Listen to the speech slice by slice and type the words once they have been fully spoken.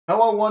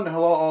Hello one,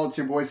 hello all, it's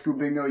your boy Scoop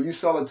Bingo. You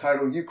saw the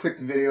title, you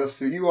clicked the video,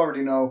 so you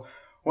already know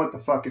what the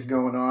fuck is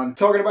going on.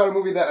 Talking about a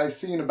movie that I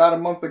seen about a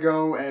month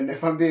ago, and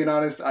if I'm being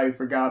honest, I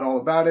forgot all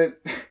about it.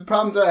 The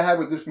problems that I had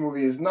with this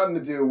movie is nothing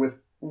to do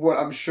with what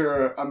I'm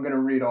sure I'm gonna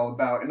read all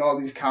about, and all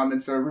these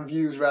comments, or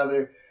reviews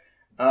rather.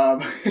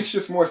 It's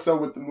just more so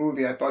with the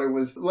movie. I thought it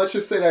was, let's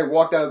just say that I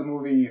walked out of the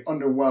movie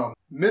underwhelmed.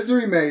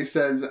 Misery May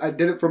says, I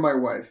did it for my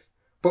wife.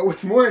 But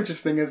what's more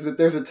interesting is that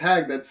there's a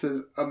tag that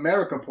says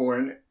America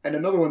porn and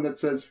another one that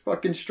says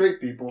fucking straight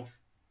people.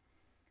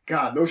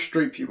 God, those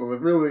straight people are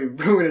really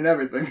ruining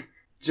everything.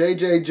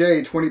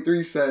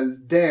 JJJ23 says,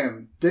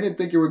 damn, didn't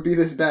think it would be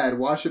this bad.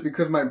 Watched it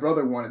because my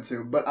brother wanted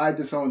to, but I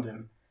disowned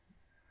him.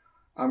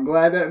 I'm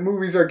glad that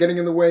movies are getting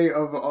in the way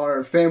of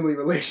our family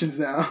relations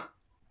now.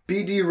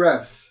 BD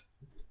Refs.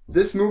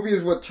 This movie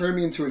is what turned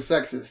me into a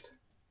sexist.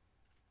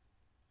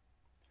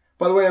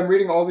 By the way, I'm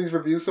reading all these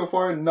reviews so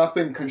far and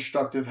nothing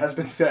constructive has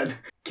been said.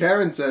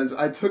 Karen says,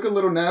 I took a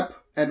little nap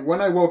and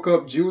when I woke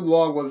up, Jude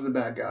Law was the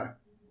bad guy.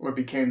 Or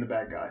became the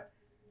bad guy.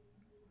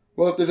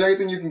 Well, if there's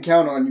anything you can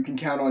count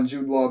on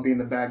Jude Law being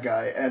the bad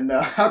guy. And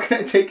how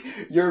can I take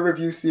your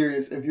review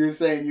serious if you're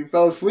saying you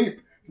fell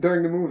asleep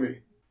during the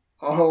movie?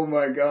 Oh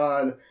my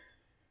god.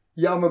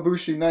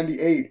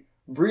 Yamabushi98.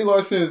 Brie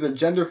Larson is a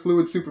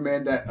gender-fluid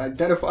Superman that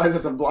identifies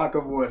as a block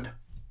of wood.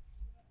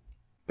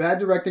 Bad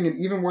directing and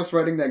even worse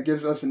writing that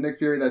gives us a Nick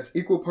Fury that's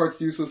equal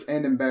parts useless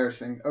and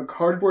embarrassing. A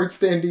cardboard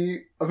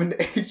standee of an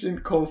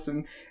Agent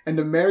Coulson and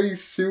a Mary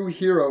Sue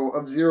hero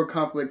of zero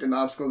conflict and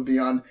obstacles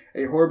beyond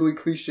a horribly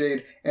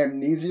cliched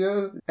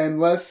amnesia. And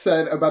less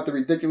said about the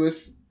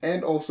ridiculous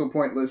and also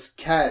pointless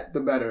Cat, the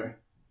better.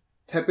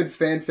 Tepid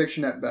fan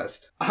fiction at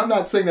best. I'm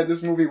not saying that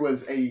this movie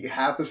was a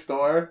half a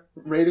star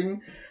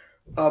rating.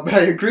 But I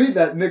agree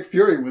that Nick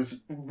Fury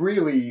was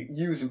really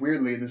used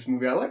weirdly in this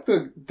movie. I like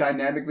the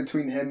dynamic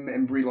between him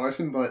and Brie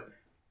Larson, but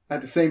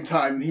at the same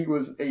time, he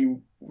was a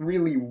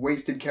really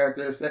wasted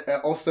character.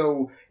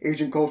 Also,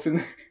 Agent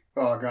Coulson.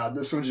 Oh god,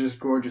 this one's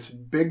just gorgeous.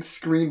 Big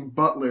Screen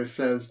Butler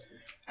says,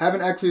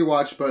 haven't actually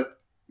watched,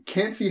 but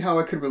can't see how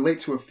I could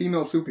relate to a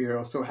female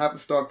superhero, so half a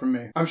star from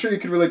me. I'm sure you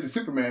could relate to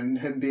Superman,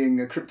 him being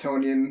a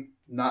Kryptonian,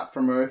 not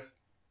from Earth,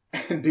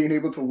 and being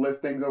able to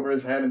lift things over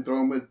his head and throw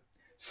them with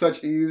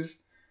such ease.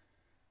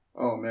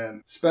 Oh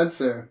man.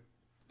 Spencer.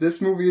 This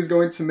movie is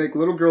going to make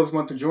little girls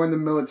want to join the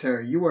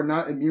military. You are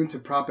not immune to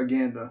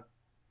propaganda.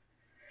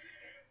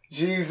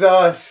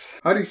 Jesus.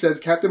 Huddy says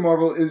Captain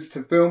Marvel is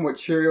to film what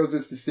Cheerios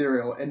is to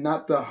cereal, and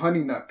not the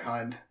honey nut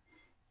kind.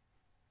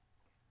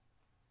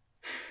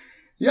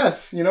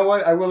 Yes, you know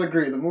what? I will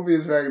agree. The movie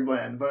is very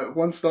bland, but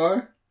 1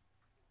 star?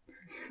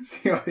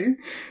 You know,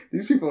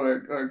 these people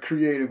are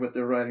creative with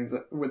their writings,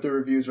 with their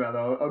reviews rather.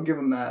 I'll give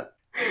them that.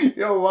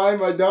 Yo, why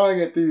am I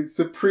dying at these?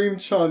 Supreme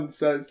Chun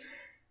says,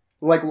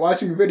 like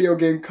watching video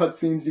game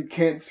cutscenes you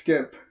can't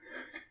skip.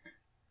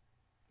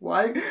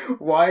 Why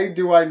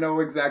do I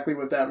know exactly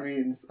what that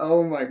means?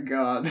 Oh my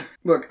god.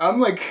 Look, I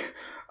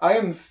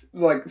am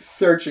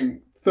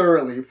searching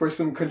thoroughly for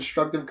some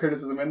constructive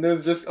criticism, and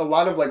there's just a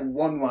lot of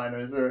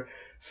one-liners or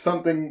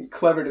something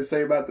clever to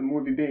say about the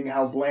movie being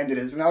how bland it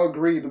is. And I'll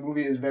agree, the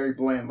movie is very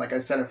bland. Like I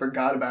said, I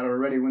forgot about it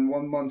already when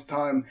 1 month's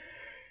time.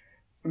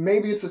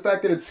 Maybe it's the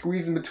fact that it's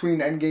squeezed in between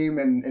Endgame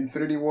and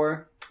Infinity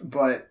War,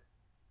 but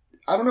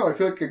I don't know, I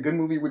feel like a good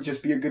movie would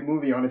just be a good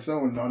movie on its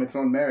own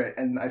merit,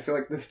 and I feel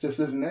like this just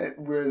isn't it.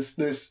 Whereas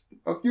there's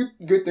a few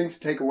good things to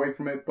take away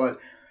from it, but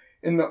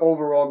in the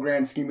overall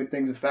grand scheme of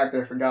things, the fact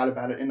that I forgot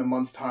about it in a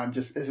month's time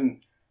just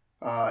isn't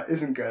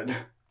good.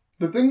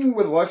 The thing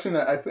with Larson,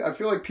 I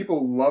feel like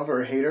people love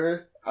or hate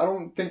her. I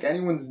don't think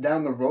anyone's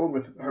down the road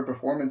with her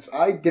performance.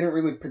 I didn't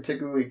really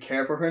particularly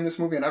care for her in this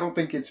movie, and I don't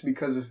think it's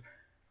because of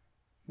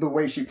the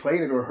way she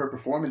played it or her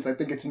performance. I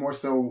think it's more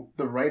so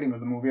the writing of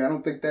the movie. I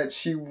don't think that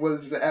she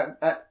was,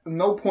 at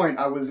no point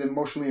I was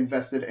emotionally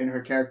invested in her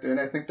character, and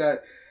I think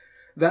that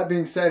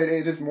being said,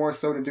 it is more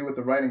so to do with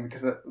the writing,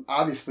 because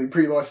obviously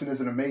Brie Larson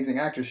is an amazing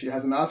actress. She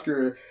has an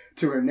Oscar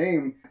to her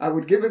name. I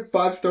would give it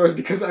 5 stars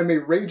because I'm a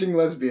raging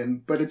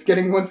lesbian, but it's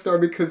getting 1 star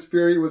because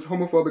Fury was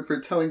homophobic for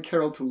telling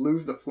Carol to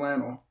lose the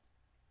flannel.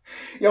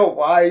 Yo,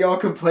 why y'all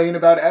complain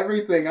about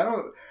everything? I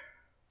don't...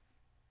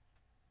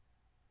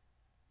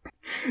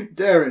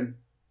 Darren.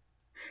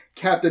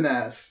 Captain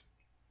Ass.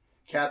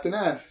 Captain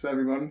Ass,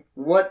 everyone.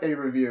 What a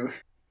review.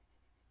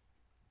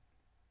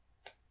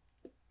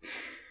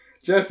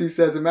 Jesse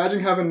says, imagine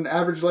having an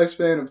average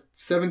lifespan of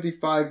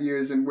 75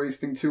 years and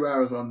wasting 2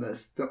 hours on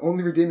this. The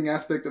only redeeming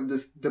aspect of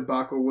this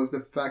debacle was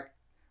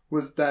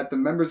that the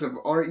members of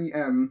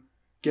REM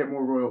get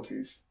more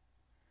royalties.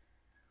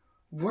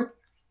 What?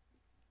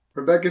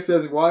 Rebecca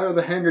says, why are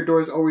the hangar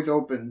doors always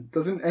open?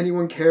 Doesn't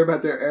anyone care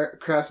about their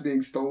aircrafts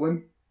being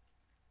stolen?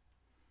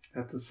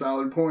 That's a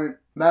solid point.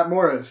 Matt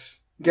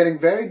Morris, getting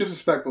very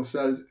disrespectful,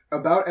 says,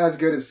 about as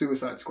good as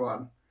Suicide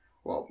Squad.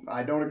 Well,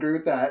 I don't agree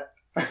with that,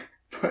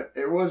 but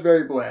it was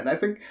very bland. I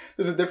think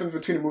there's a difference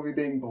between a movie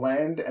being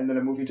bland and then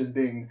a movie just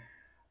being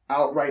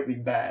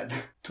outrightly bad.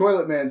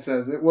 Toilet Man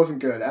says it wasn't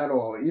good at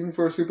all. Even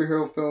for a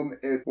superhero film,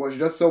 it was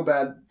just so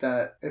bad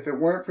that if it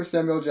weren't for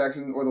Samuel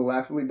Jackson or the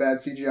laughably bad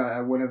CGI,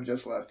 I would have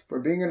just left. For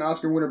being an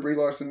Oscar winner, Brie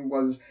Larson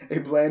was a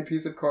bland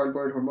piece of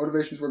cardboard. Her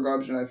motivations were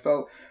garbage, and I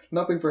felt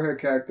nothing for her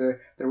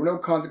character. There were no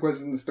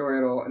consequences in the story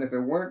at all, and if it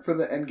weren't for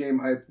the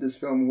Endgame hype, this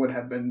film would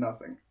have been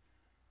nothing.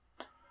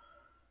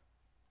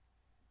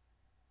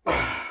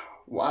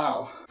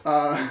 Wow.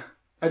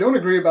 I don't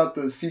agree about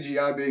the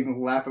CGI being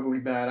laughably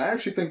bad. I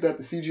actually think that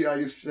the CGI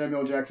used for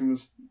Samuel Jackson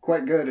was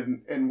quite good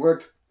and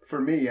worked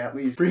for me, at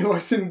least. Brie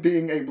Larson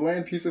being a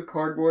bland piece of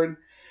cardboard,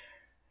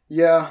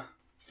 yeah,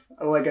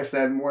 like I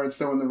said, more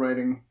so in the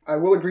writing. I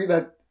will agree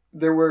that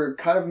there were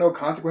kind of no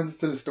consequences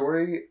to the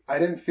story. I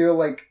didn't feel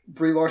like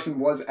Brie Larson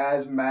was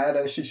as mad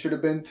as she should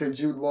have been to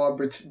Jude Law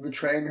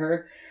betraying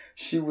her.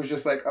 She was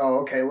just like,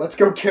 oh, okay, let's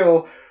go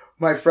kill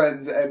my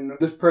friends and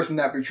this person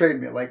that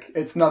betrayed me. Like,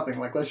 it's nothing.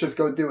 Like, let's just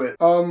go do it.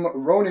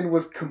 Ronan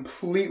was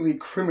completely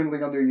criminally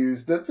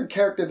underused. That's a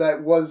character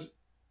that was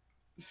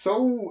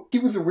he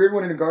was a weird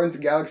one in Guardians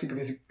of the Galaxy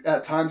because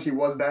at times he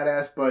was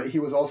badass, but he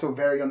was also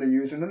very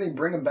underused. And then they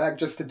bring him back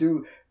just to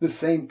do the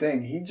same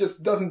thing. He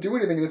just doesn't do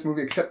anything in this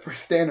movie except for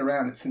stand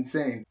around. It's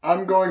insane.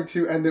 I'm going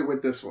to end it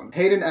with this one.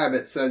 Hayden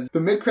Abbott says, the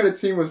mid-credit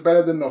scene was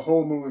better than the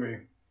whole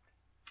movie.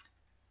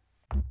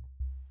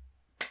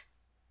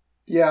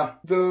 Yeah,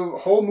 the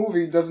whole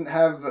movie doesn't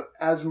have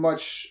as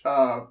much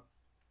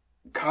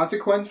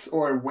consequence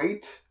or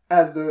weight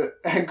as the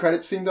end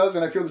credit scene does,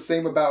 and I feel the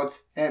same about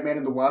Ant-Man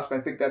and the Wasp.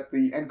 I think that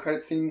the end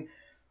credit scene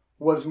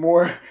was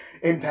more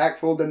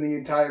impactful than the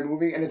entire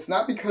movie, and it's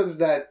not because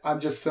that I'm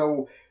just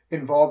so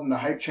involved in the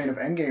hype chain of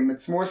Endgame.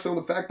 It's more so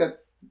the fact that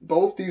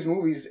both these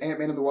movies,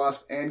 Ant-Man and the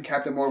Wasp and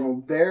Captain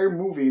Marvel, their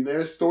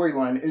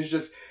storyline is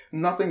just,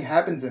 nothing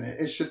happens in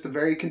it. It's just a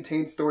very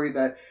contained story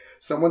that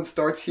someone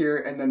starts here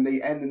and then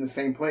they end in the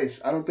same place.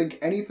 I don't think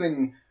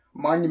anything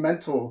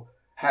monumental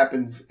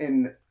happens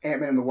in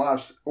Ant-Man and the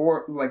Wasp,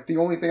 or like the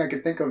only thing I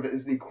could think of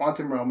is the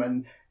quantum realm,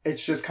 and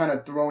it's just kind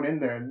of thrown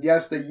in there.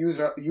 Yes, they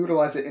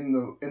utilize it in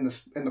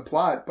the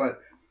plot, but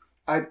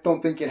I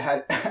don't think it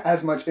had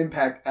as much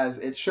impact as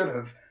it should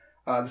have.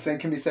 The same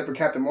can be said for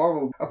Captain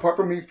Marvel. Apart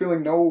from me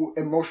feeling no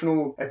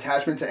emotional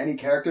attachment to any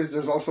characters,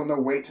 there's also no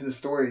weight to the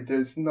story.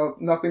 There's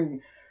nothing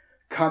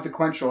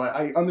consequential.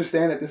 I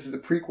understand that this is a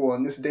prequel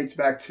and this dates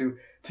back to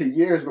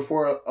years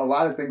before a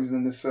lot of things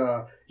in this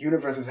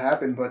universe has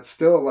happened, but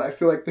still, I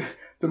feel like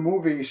the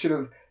movie should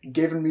have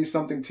given me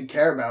something to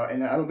care about,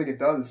 and I don't think it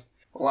does.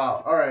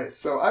 Wow, alright,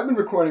 so I've been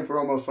recording for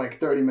almost like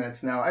 30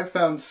 minutes now. I've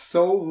found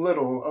so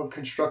little of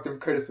constructive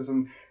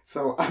criticism,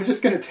 so I'm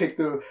just gonna take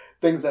the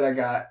things that I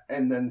got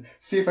and then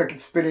see if I can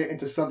spin it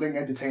into something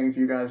entertaining for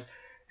you guys.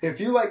 If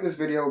you like this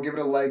video, give it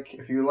a like.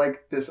 If you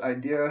like this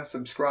idea,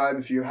 subscribe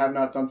if you have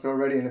not done so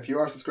already. And if you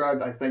are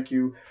subscribed, I thank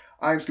you.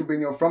 I'm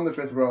Scoobinho from the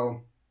 5th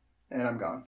Row, and I'm gone.